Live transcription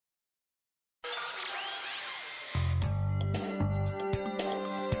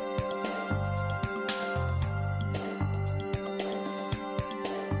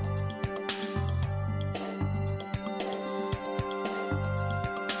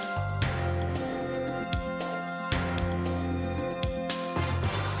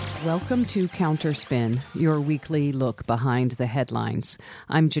Welcome to Counterspin, your weekly look behind the headlines.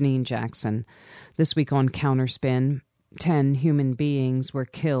 I'm Janine Jackson. This week on Counterspin, 10 human beings were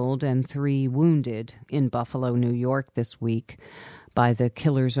killed and 3 wounded in Buffalo, New York this week. By the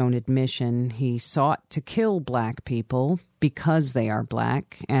killer's own admission, he sought to kill black people because they are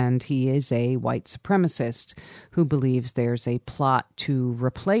black, and he is a white supremacist who believes there's a plot to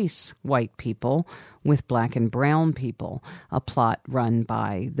replace white people with black and brown people, a plot run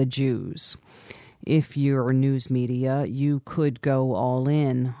by the Jews. If you're news media, you could go all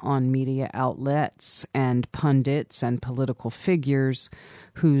in on media outlets and pundits and political figures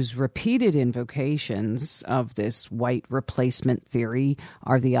whose repeated invocations of this white replacement theory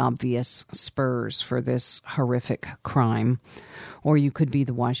are the obvious spurs for this horrific crime. Or you could be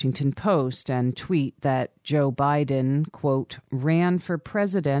the Washington Post and tweet that Joe Biden, quote, ran for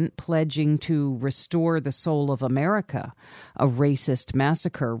president pledging to restore the soul of America. A racist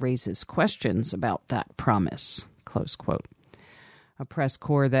massacre raises questions about that promise, close quote. A press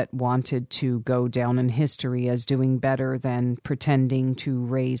corps that wanted to go down in history as doing better than pretending to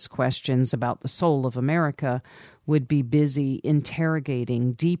raise questions about the soul of America would be busy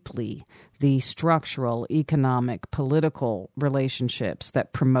interrogating deeply the structural, economic, political relationships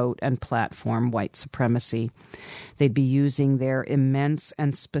that promote and platform white supremacy. They'd be using their immense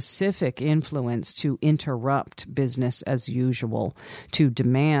and specific influence to interrupt business as usual, to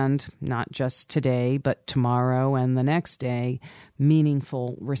demand, not just today, but tomorrow and the next day,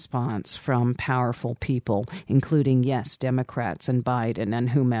 meaningful response from powerful people, including, yes, Democrats and Biden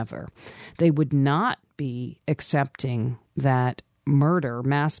and whomever. They would not be accepting that murder,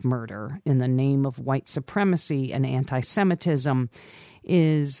 mass murder, in the name of white supremacy and anti-Semitism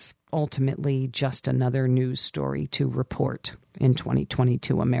is ultimately just another news story to report in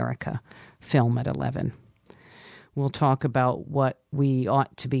 2022 America. Film at 11. We'll talk about what we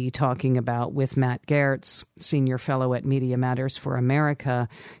ought to be talking about with Matt Gaertz, senior fellow at Media Matters for America.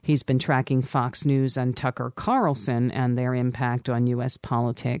 He's been tracking Fox News and Tucker Carlson and their impact on U.S.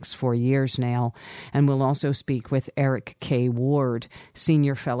 politics for years now. And we'll also speak with Eric K. Ward,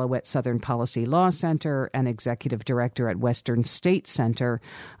 senior fellow at Southern Policy Law Center and executive director at Western State Center,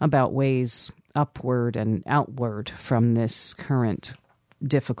 about ways upward and outward from this current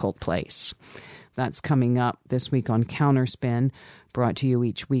difficult place. That's coming up this week on Counterspin, brought to you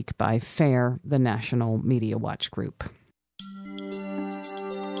each week by FAIR, the National Media Watch Group.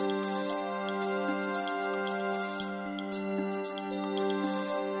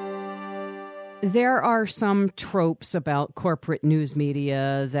 There are some tropes about corporate news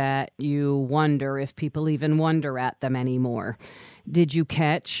media that you wonder if people even wonder at them anymore. Did you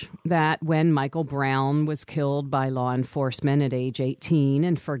catch that when Michael Brown was killed by law enforcement at age 18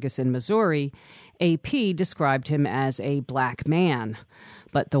 in Ferguson, Missouri, AP described him as a black man?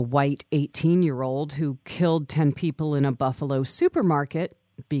 But the white 18-year-old who killed 10 people in a Buffalo supermarket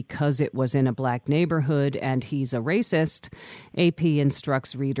because it was in a black neighborhood and he's a racist, AP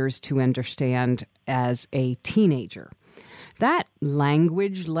instructs readers to understand as a teenager. That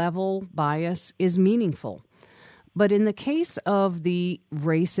language level bias is meaningful. But in the case of the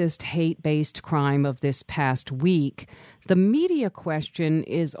racist, hate-based crime of this past week, the media question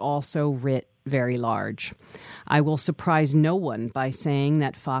is also writ very large. I will surprise no one by saying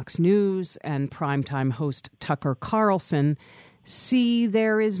that Fox News and primetime host Tucker Carlson see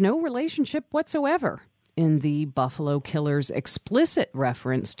there is no relationship whatsoever in the Buffalo killer's explicit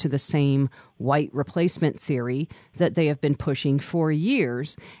reference to the same white replacement theory that they have been pushing for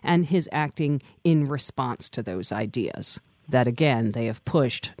years, and his acting in response to those ideas that, again, they have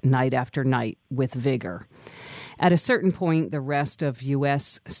pushed night after night with vigor. At a certain point, the rest of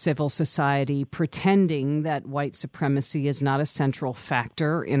U.S. civil society pretending that white supremacy is not a central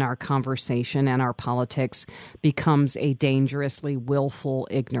factor in our conversation and our politics becomes a dangerously willful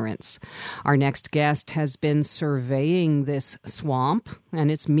ignorance. Our next guest has been surveying this swamp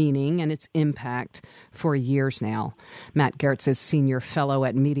and its meaning and its impact for years now. Matt Gaertz is senior fellow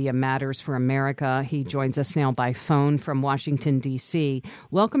at Media Matters for America. He joins us now by phone from Washington, D.C.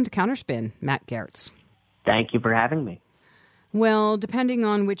 Welcome to Counterspin, Matt Gaertz. Thank you for having me. Well, depending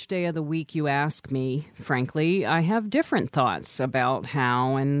on which day of the week you ask me, frankly, I have different thoughts about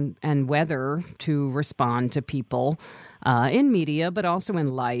how and whether to respond to people in media, but also in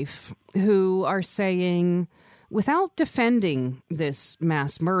life, who are saying, without defending this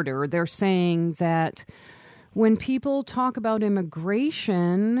mass murder, they're saying that when people talk about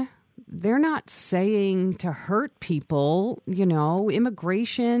immigration, they're not saying to hurt people,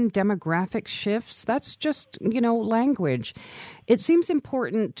 immigration, demographic shifts. That's just, language. It seems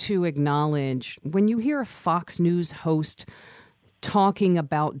important to acknowledge when you hear a Fox News host talking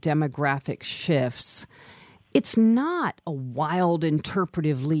about demographic shifts, it's not a wild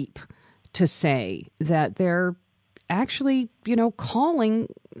interpretive leap to say that they're actually, calling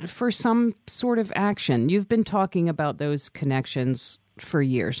for some sort of action. You've been talking about those connections for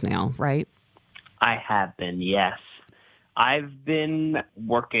years now, right? I have been, yes. I've been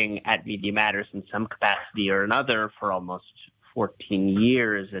working at Media Matters in some capacity or another for almost 14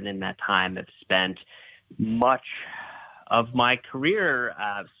 years, and in that time I've spent much of my career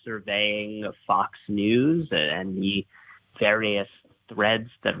surveying Fox News and the various threads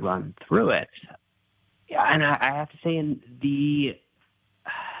that run through it. And I have to say, in the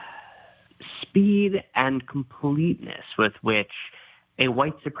speed and completeness with which a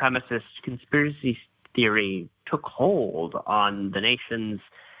white supremacist conspiracy theory took hold on the nation's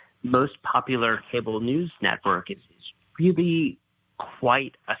most popular cable news network is really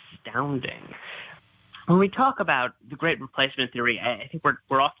quite astounding. When we talk about the Great Replacement theory, I think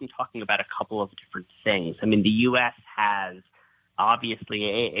we're often talking about a couple of different things. I mean, the U.S. has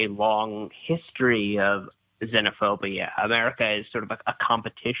obviously a long history of xenophobia. America is sort of a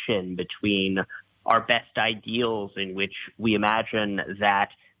competition between our best ideals in which we imagine that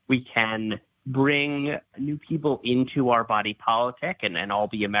we can bring new people into our body politic and all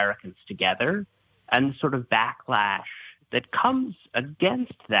be Americans together, and sort of backlash that comes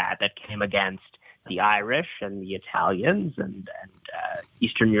against that came against the Irish and the Italians and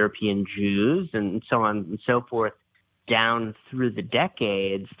Eastern European Jews and so on and so forth down through the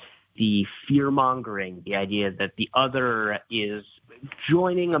decades. The fear-mongering, the idea that the other is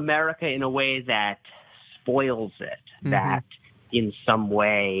joining America in a way that spoils it, that in some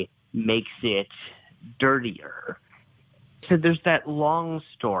way makes it dirtier. So there's that long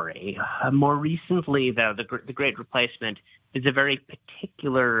story. More recently, though, the Great Replacement is a very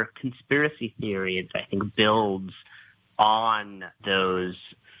particular conspiracy theory that I think builds on those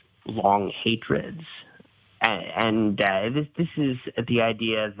long hatreds. And this is the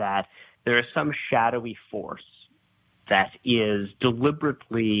idea that there is some shadowy force that is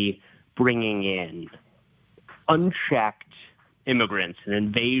deliberately bringing in unchecked immigrants, an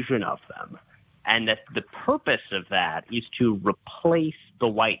invasion of them, and that the purpose of that is to replace the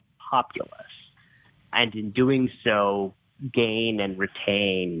white populace, and in doing so, gain and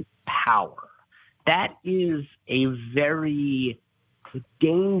retain power. That is a very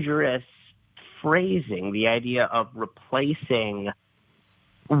dangerous phrasing. The idea of replacing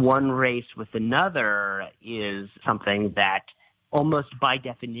one race with another is something that almost by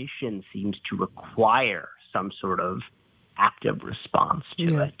definition seems to require some sort of active response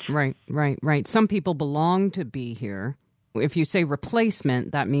to it. Right. Some people belong to be here. If you say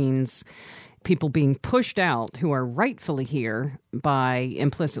replacement, that means people being pushed out who are rightfully here by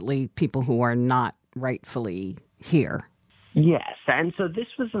implicitly people who are not rightfully here. Yes, and so this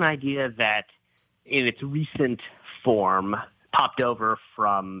was an idea that in its recent form popped over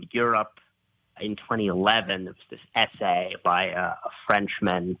from Europe in 2011. There was this essay by a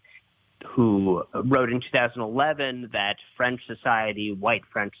Frenchman who wrote in 2011 that French society, white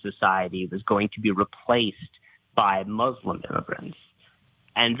French society, was going to be replaced by Muslim immigrants.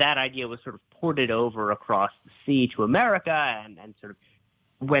 And that idea was sort of ported over across the sea to America, and sort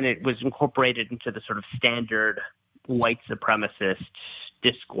of when it was incorporated into the sort of standard white supremacist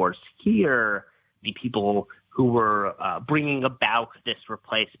discourse here, the people who were bringing about this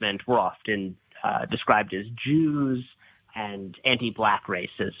replacement were often described as Jews, and anti-black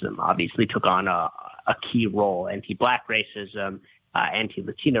racism obviously took on a key role. Anti-black racism,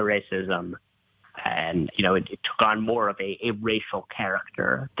 anti-Latino racism, and it took on more of a racial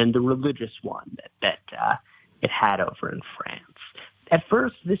character than the religious one that it had over in France. At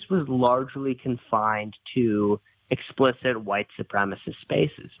first, this was largely confined to explicit white supremacist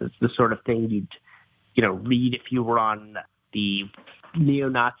spaces. It's the sort of thing you'd read if you were on the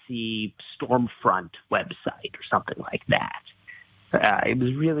neo-Nazi Stormfront website or something like that. It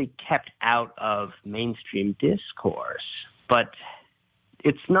was really kept out of mainstream discourse, but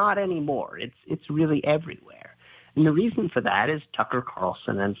it's not anymore. It's really everywhere. And the reason for that is Tucker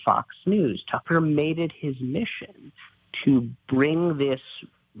Carlson and Fox News. Tucker made it his mission to bring this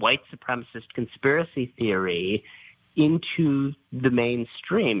white supremacist conspiracy theory into the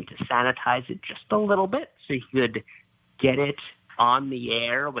mainstream, to sanitize it just a little bit so he could get it on the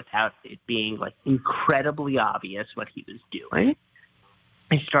air without it being incredibly obvious what he was doing.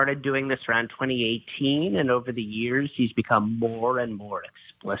 He started doing this around 2018, and over the years he's become more and more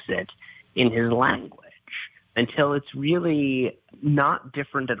explicit in his language until it's really not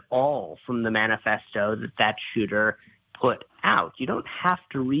different at all from the manifesto that shooter put out. You don't have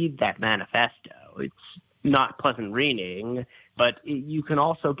to read that manifesto. It's not pleasant reading, But you can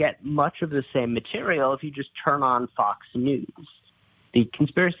also get much of the same material if you just turn on Fox News. The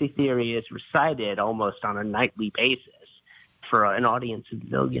conspiracy theory is recited almost on a nightly basis for an audience of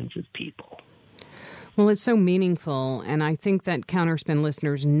millions of people. Well, it's so meaningful, and I think that Counterspin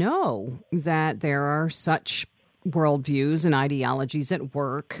listeners know that there are such worldviews and ideologies at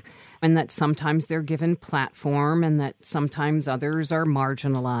work, and that sometimes they're given platform and that sometimes others are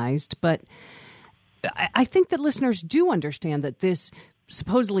marginalized. But I think that listeners do understand that this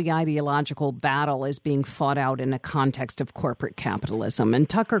supposedly ideological battle is being fought out in a context of corporate capitalism. And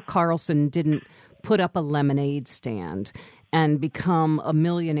Tucker Carlson didn't put up a lemonade stand and become a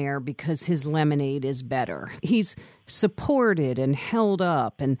millionaire because his lemonade is better. He's supported and held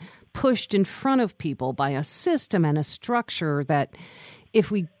up and pushed in front of people by a system and a structure that, if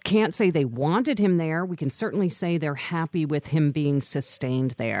we can't say they wanted him there, we can certainly say they're happy with him being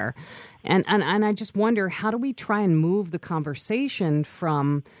sustained there. And I just wonder, how do we try and move the conversation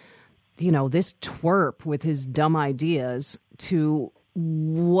from, this twerp with his dumb ideas to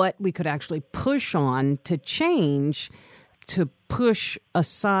what we could actually push on to change, to push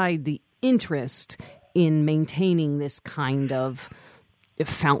aside the interest in maintaining this kind of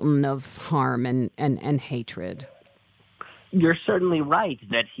fountain of harm and hatred? You're certainly right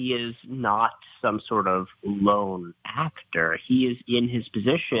that he is not some sort of lone actor. He is in his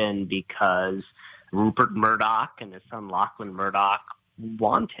position because Rupert Murdoch and his son Lachlan Murdoch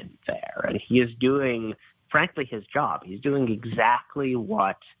want him there. And he is doing, frankly, his job. He's doing exactly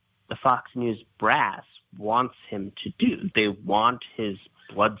what the Fox News brass wants him to do. They want his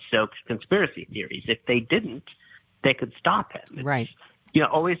blood-soaked conspiracy theories. If they didn't, they could stop him. Right.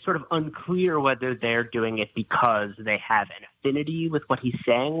 Always sort of unclear whether they're doing it because they have an affinity with what he's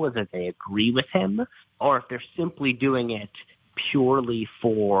saying, whether they agree with him, or if they're simply doing it purely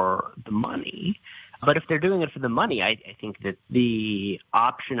for the money. But if they're doing it for the money, I think that the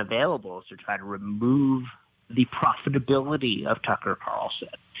option available is to try to remove the profitability of Tucker Carlson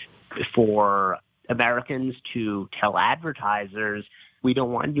for Americans to tell advertisers, we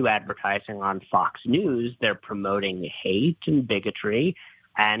don't want you advertising on Fox News. They're promoting hate and bigotry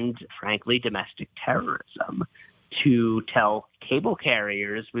and, frankly, domestic terrorism. To tell cable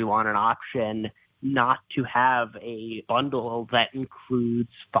carriers we want an option not to have a bundle that includes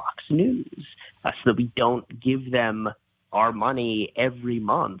Fox News, so that we don't give them our money every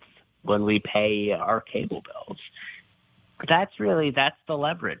month when we pay our cable bills. That's the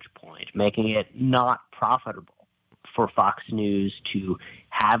leverage point, making it not profitable for Fox News to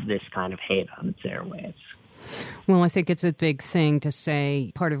have this kind of hate on its airwaves. Well, I think it's a big thing to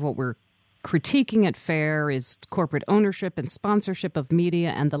say part of what we're critiquing at FAIR is corporate ownership and sponsorship of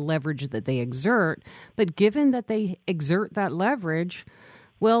media and the leverage that they exert. But given that they exert that leverage,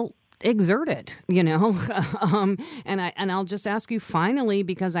 well, exert it, and I'll just ask you finally,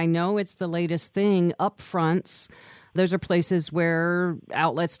 because I know it's the latest thing, upfronts. Those are places where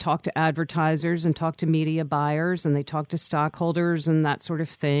outlets talk to advertisers and talk to media buyers, and they talk to stockholders and that sort of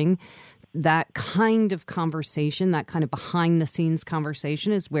thing. That kind of conversation, that kind of behind-the-scenes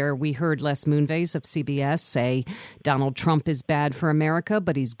conversation is where we heard Les Moonves of CBS say Donald Trump is bad for America,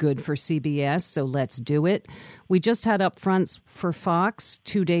 but he's good for CBS, so let's do it. We just had upfronts for Fox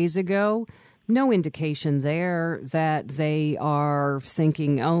 2 days ago. No indication there that they are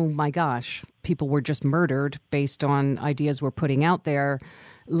thinking, oh, my gosh, people were just murdered based on ideas we're putting out there.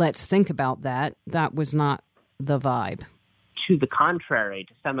 Let's think about that. That was not the vibe. To the contrary,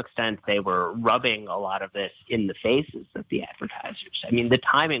 to some extent, they were rubbing a lot of this in the faces of the advertisers. I mean, the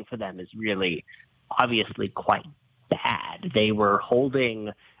timing for them is really obviously quite bad. They were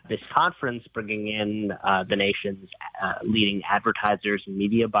holding this conference, bringing in the nation's leading advertisers and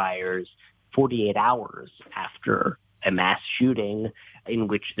media buyers 48 hours after a mass shooting in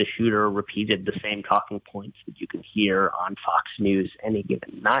which the shooter repeated the same talking points that you can hear on Fox News any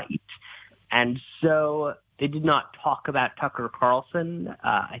given night. And so they did not talk about Tucker Carlson,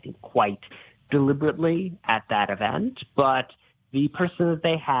 I think, quite deliberately at that event. But the person that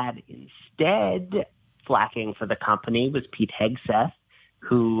they had instead flacking for the company was Pete Hegseth,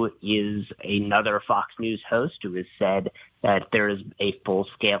 who is another Fox News host who has said that there is a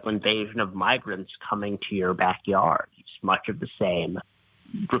full-scale invasion of migrants coming to your backyard. It's much of the same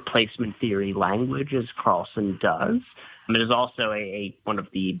replacement theory language as Carlson does. It is also one of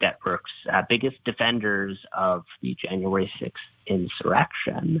the network's biggest defenders of the January 6th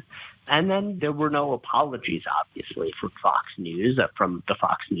insurrection. And then there were no apologies, obviously, from Fox News, from the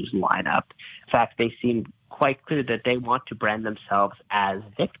Fox News lineup. In fact, they seemed quite clear that they want to brand themselves as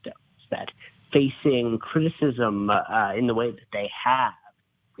victims, that facing criticism in the way that they have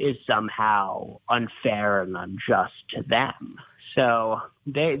is somehow unfair and unjust to them. So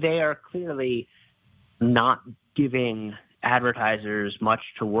they are clearly not giving advertisers much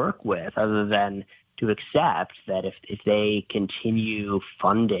to work with other than to accept that if they continue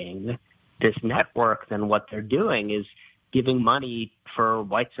funding this network, then what they're doing is giving money for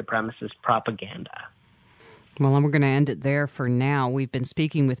white supremacist propaganda. Well, and we're going to end it there for now. We've been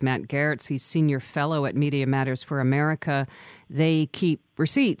speaking with Matt Gertz. He's Senior Fellow at Media Matters for America. They keep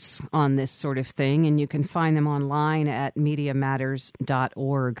receipts on this sort of thing, and you can find them online at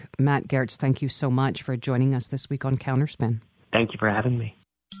MediaMatters.org. Matt Gertz, thank you so much for joining us this week on Counterspin. Thank you for having me.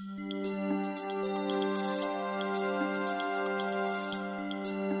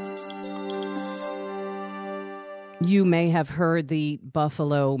 You may have heard the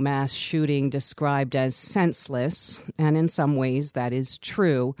Buffalo mass shooting described as senseless, and in some ways that is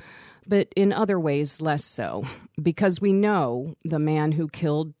true, but in other ways less so, because we know the man who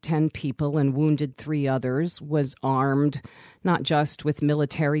killed 10 people and wounded 3 others was armed not just with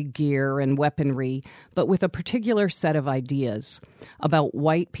military gear and weaponry, but with a particular set of ideas about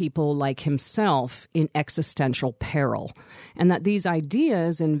white people like himself in existential peril, and that these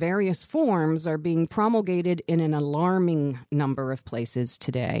ideas in various forms are being promulgated in an alarming number of places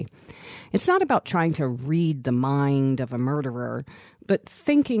today. It's not about trying to read the mind of a murderer, but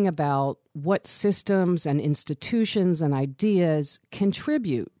thinking about what systems and institutions and ideas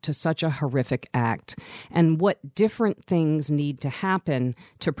contribute to such a horrific act and what different things need to happen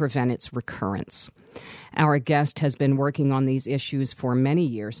to prevent its recurrence. Our guest has been working on these issues for many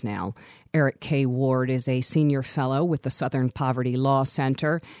years now. Eric K. Ward is a senior fellow with the Southern Poverty Law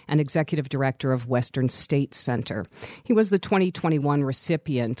Center and executive director of Western State Center. He was the 2021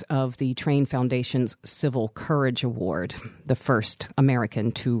 recipient of the Train Foundation's Civil Courage Award, the first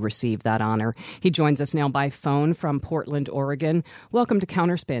American to receive that honor. He joins us now by phone from Portland, Oregon. Welcome to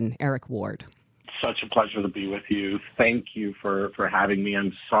Counterspin, Eric Ward. Such a pleasure to be with you. Thank you for having me.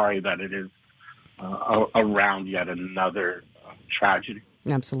 I'm sorry that it is around yet another tragedy.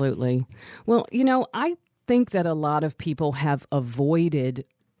 Absolutely. Well, I think that a lot of people have avoided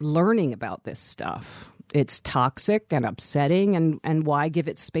learning about this stuff. It's toxic and upsetting, and why give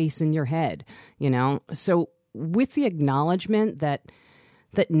it space in your head, So with the acknowledgement that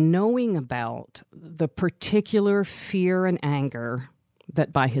knowing about the particular fear and anger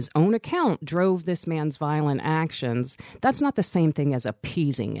that by his own account drove this man's violent actions, that's not the same thing as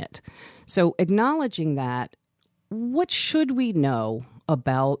appeasing it. So acknowledging that, what should we know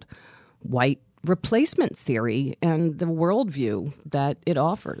about white replacement theory and the worldview that it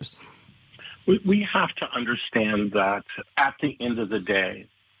offers? We have to understand that at the end of the day,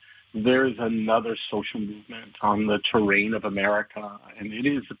 there's another social movement on the terrain of America, and it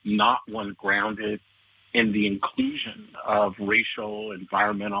is not one grounded in the inclusion of racial,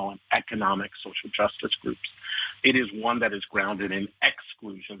 environmental, and economic social justice groups. It is one that is grounded in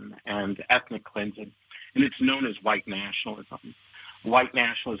exclusion and ethnic cleansing, and it's known as white nationalism. White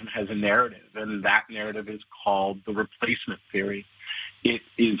nationalism has a narrative, and that narrative is called the replacement theory. It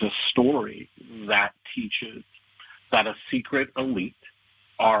is a story that teaches that a secret elite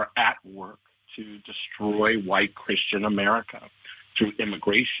are at work to destroy white Christian America through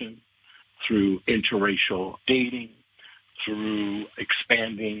immigration, through interracial dating, through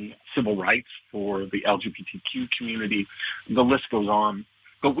expanding civil rights for the LGBTQ community. The list goes on.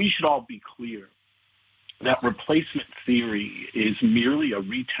 But we should all be clear that replacement theory is merely a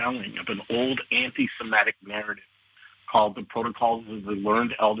retelling of an old anti-Semitic narrative called the Protocols of the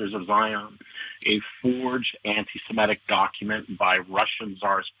Learned Elders of Zion, a forged anti-Semitic document by Russian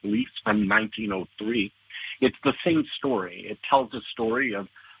Tsarist police from 1903. It's the same story. It tells the story of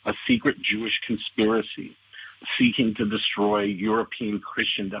a secret Jewish conspiracy seeking to destroy European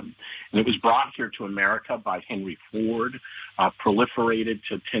Christendom. And it was brought here to America by Henry Ford, proliferated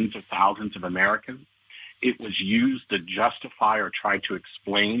to tens of thousands of Americans. It was used to justify or try to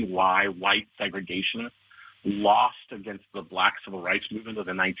explain why white segregationists lost against the black civil rights movement of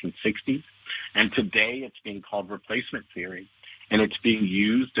the 1960s. And today it's being called replacement theory, and it's being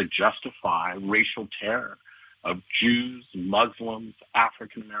used to justify racial terror of Jews, Muslims,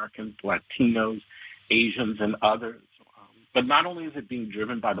 African Americans, Latinos, Asians, and others. But not only is it being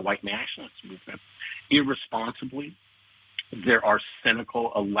driven by the white nationalist movement, irresponsibly, there are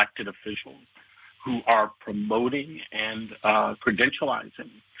cynical elected officials who are promoting and credentializing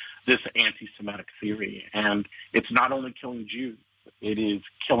this anti-Semitic theory. And it's not only killing Jews, it is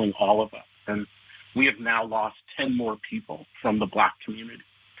killing all of us. And we have now lost 10 more people from the black community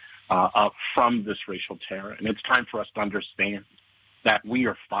from this racial terror. And it's time for us to understand that we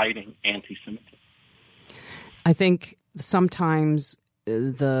are fighting anti-Semitism. I think sometimes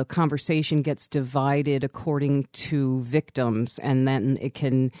the conversation gets divided according to victims, and then it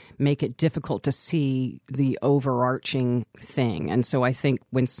can make it difficult to see the overarching thing. And so I think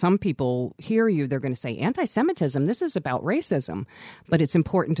when some people hear you, they're going to say, anti-Semitism, this is about racism. But it's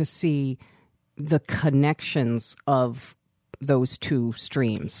important to see the connections of those two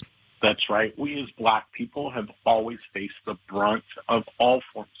streams. That's right. We as Black people have always faced the brunt of all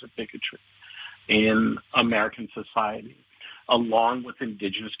forms of bigotry in American society. Along with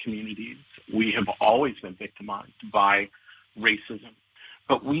indigenous communities, we have always been victimized by racism.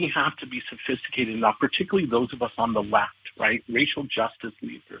 But we have to be sophisticated enough, particularly those of us on the left, right, racial justice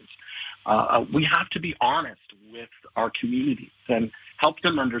leaders. We have to be honest with our communities and help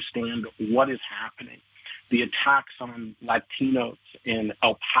them understand what is happening. The attacks on Latinos in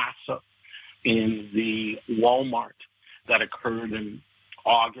El Paso, in the Walmart that occurred in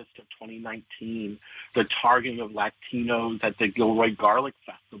August of 2019, the targeting of Latinos at the Gilroy Garlic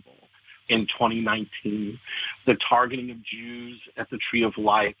Festival in 2019, the targeting of Jews at the Tree of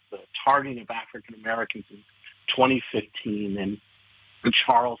Life, the targeting of African Americans in 2015 in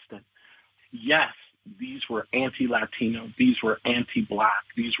Charleston. Yes, these were anti-Latino, these were anti-Black,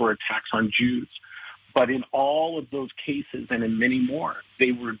 these were attacks on Jews. But in all of those cases and in many more,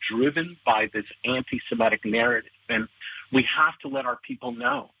 they were driven by this anti-Semitic narrative. And we have to let our people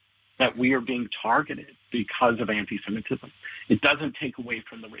know that we are being targeted because of anti-Semitism. It doesn't take away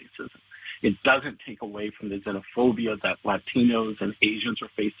from the racism. It doesn't take away from the xenophobia that Latinos and Asians are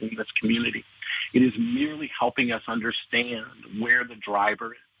facing in this community. It is merely helping us understand where the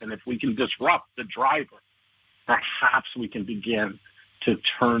driver is. And if we can disrupt the driver, perhaps we can begin to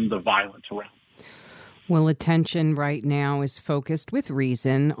turn the violence around. Well, attention right now is focused with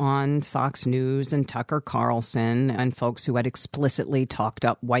reason on Fox News and Tucker Carlson and folks who had explicitly talked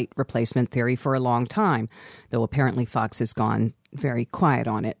up white replacement theory for a long time, though apparently Fox has gone very quiet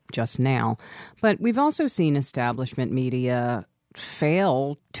on it just now. But we've also seen establishment media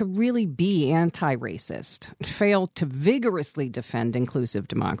fail to really be anti-racist, fail to vigorously defend inclusive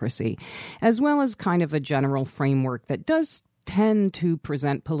democracy, as well as kind of a general framework that does tend to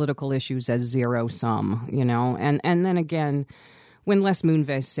present political issues as zero-sum, you know. And then again, when Les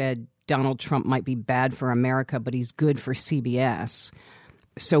Moonves said Donald Trump might be bad for America, but he's good for CBS,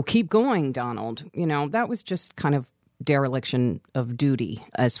 so keep going, Donald, you know, that was just kind of dereliction of duty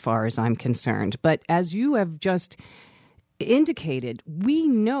as far as I'm concerned. But as you have just indicated, we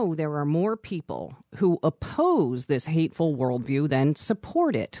know there are more people who oppose this hateful worldview than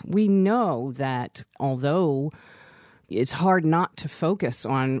support it. We know that although it's hard not to focus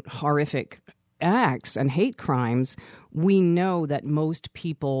on horrific acts and hate crimes, we know that most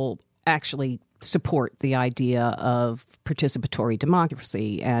people actually support the idea of participatory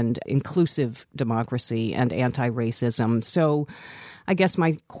democracy and inclusive democracy and anti-racism. So I guess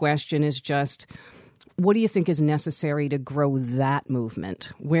my question is just, what do you think is necessary to grow that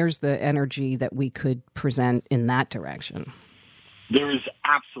movement? Where's the energy that we could present in that direction? There is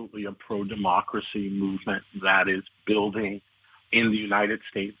absolutely a pro-democracy movement that is building in the United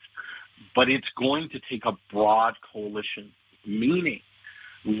States, but it's going to take a broad coalition, meaning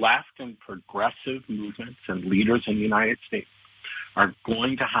left and progressive movements and leaders in the United States are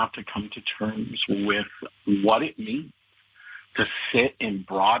going to have to come to terms with what it means to sit in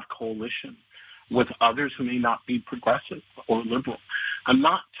broad coalition with others who may not be progressive or liberal. I'm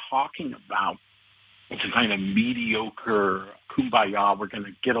not talking about it's a kind of mediocre kumbaya, we're going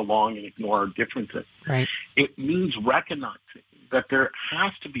to get along and ignore our differences. Right. It means recognizing that there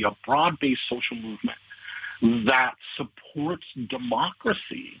has to be a broad-based social movement that supports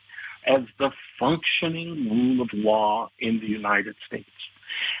democracy as the functioning rule of law in the United States.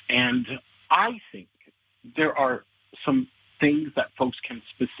 And I think there are some things that folks can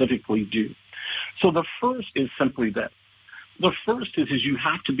specifically do. So the first is simply this. The first is you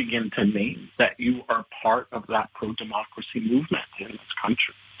have to begin to name that you are part of that pro-democracy movement in this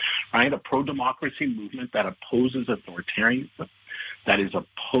country, right? A pro-democracy movement that opposes authoritarianism, that is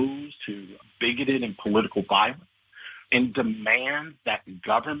opposed to bigoted and political violence, and demands that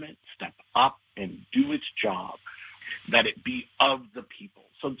government step up and do its job, that it be of the people.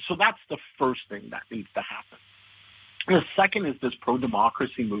 So that's the first thing that needs to happen. The second is this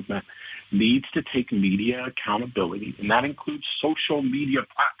pro-democracy movement needs to take media accountability, and that includes social media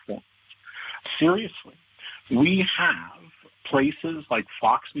platforms. Seriously, we have places like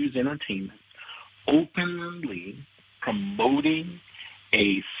Fox News Entertainment openly promoting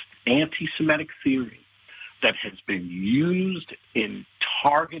a anti-Semitic theory that has been used in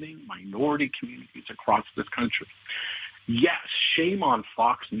targeting minority communities across this country. Yes, shame on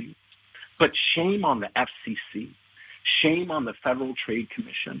Fox News, but shame on the FCC. Shame on the Federal Trade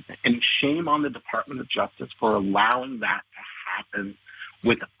Commission, and shame on the Department of Justice for allowing that to happen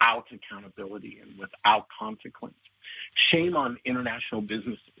without accountability and without consequence. Shame on international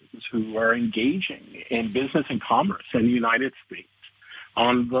businesses who are engaging in business and commerce in the United States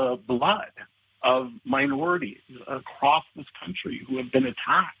on the blood of minorities across this country who have been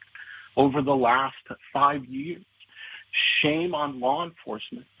attacked over the last 5 years. Shame on law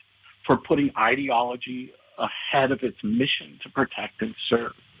enforcement for putting ideology ahead of its mission to protect and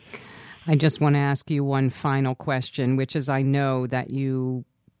serve. I just want to ask you one final question, which is, I know that you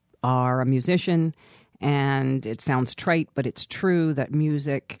are a musician, and it sounds trite, but it's true that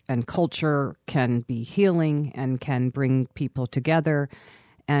music and culture can be healing and can bring people together.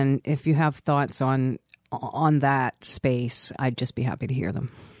 And if you have thoughts on that space, I'd just be happy to hear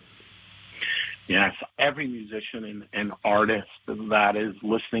them. Yes, every musician and artist that is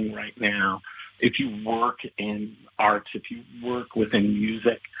listening right now, if you work in arts, if you work within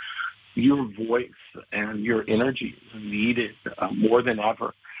music, your voice and your energy is needed more than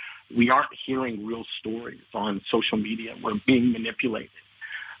ever. We aren't hearing real stories on social media. We're being manipulated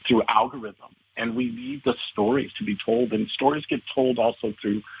through algorithms, and we need the stories to be told. And stories get told also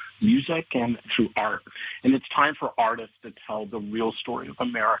through music and through art. And it's time for artists to tell the real story of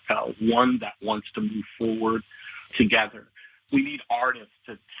America, one that wants to move forward together. We need artists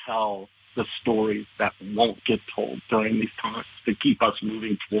to tell the stories that won't get told during these times, to keep us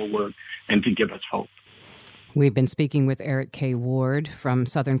moving forward and to give us hope. We've been speaking with Eric K. Ward from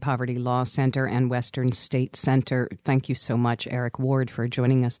Southern Poverty Law Center and Western State Center. Thank you so much, Eric Ward, for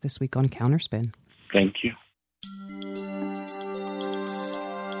joining us this week on Counterspin. Thank you.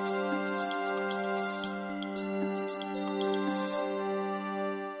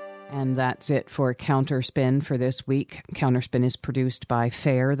 And that's it for Counterspin for this week. Counterspin is produced by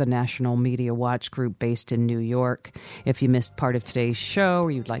FAIR, the National Media Watch Group based in New York. If you missed part of today's show or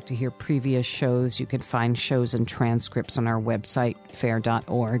you'd like to hear previous shows, you can find shows and transcripts on our website,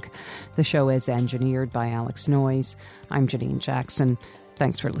 fair.org. The show is engineered by Alex Noyes. I'm Janine Jackson.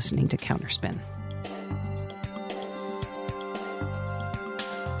 Thanks for listening to Counterspin.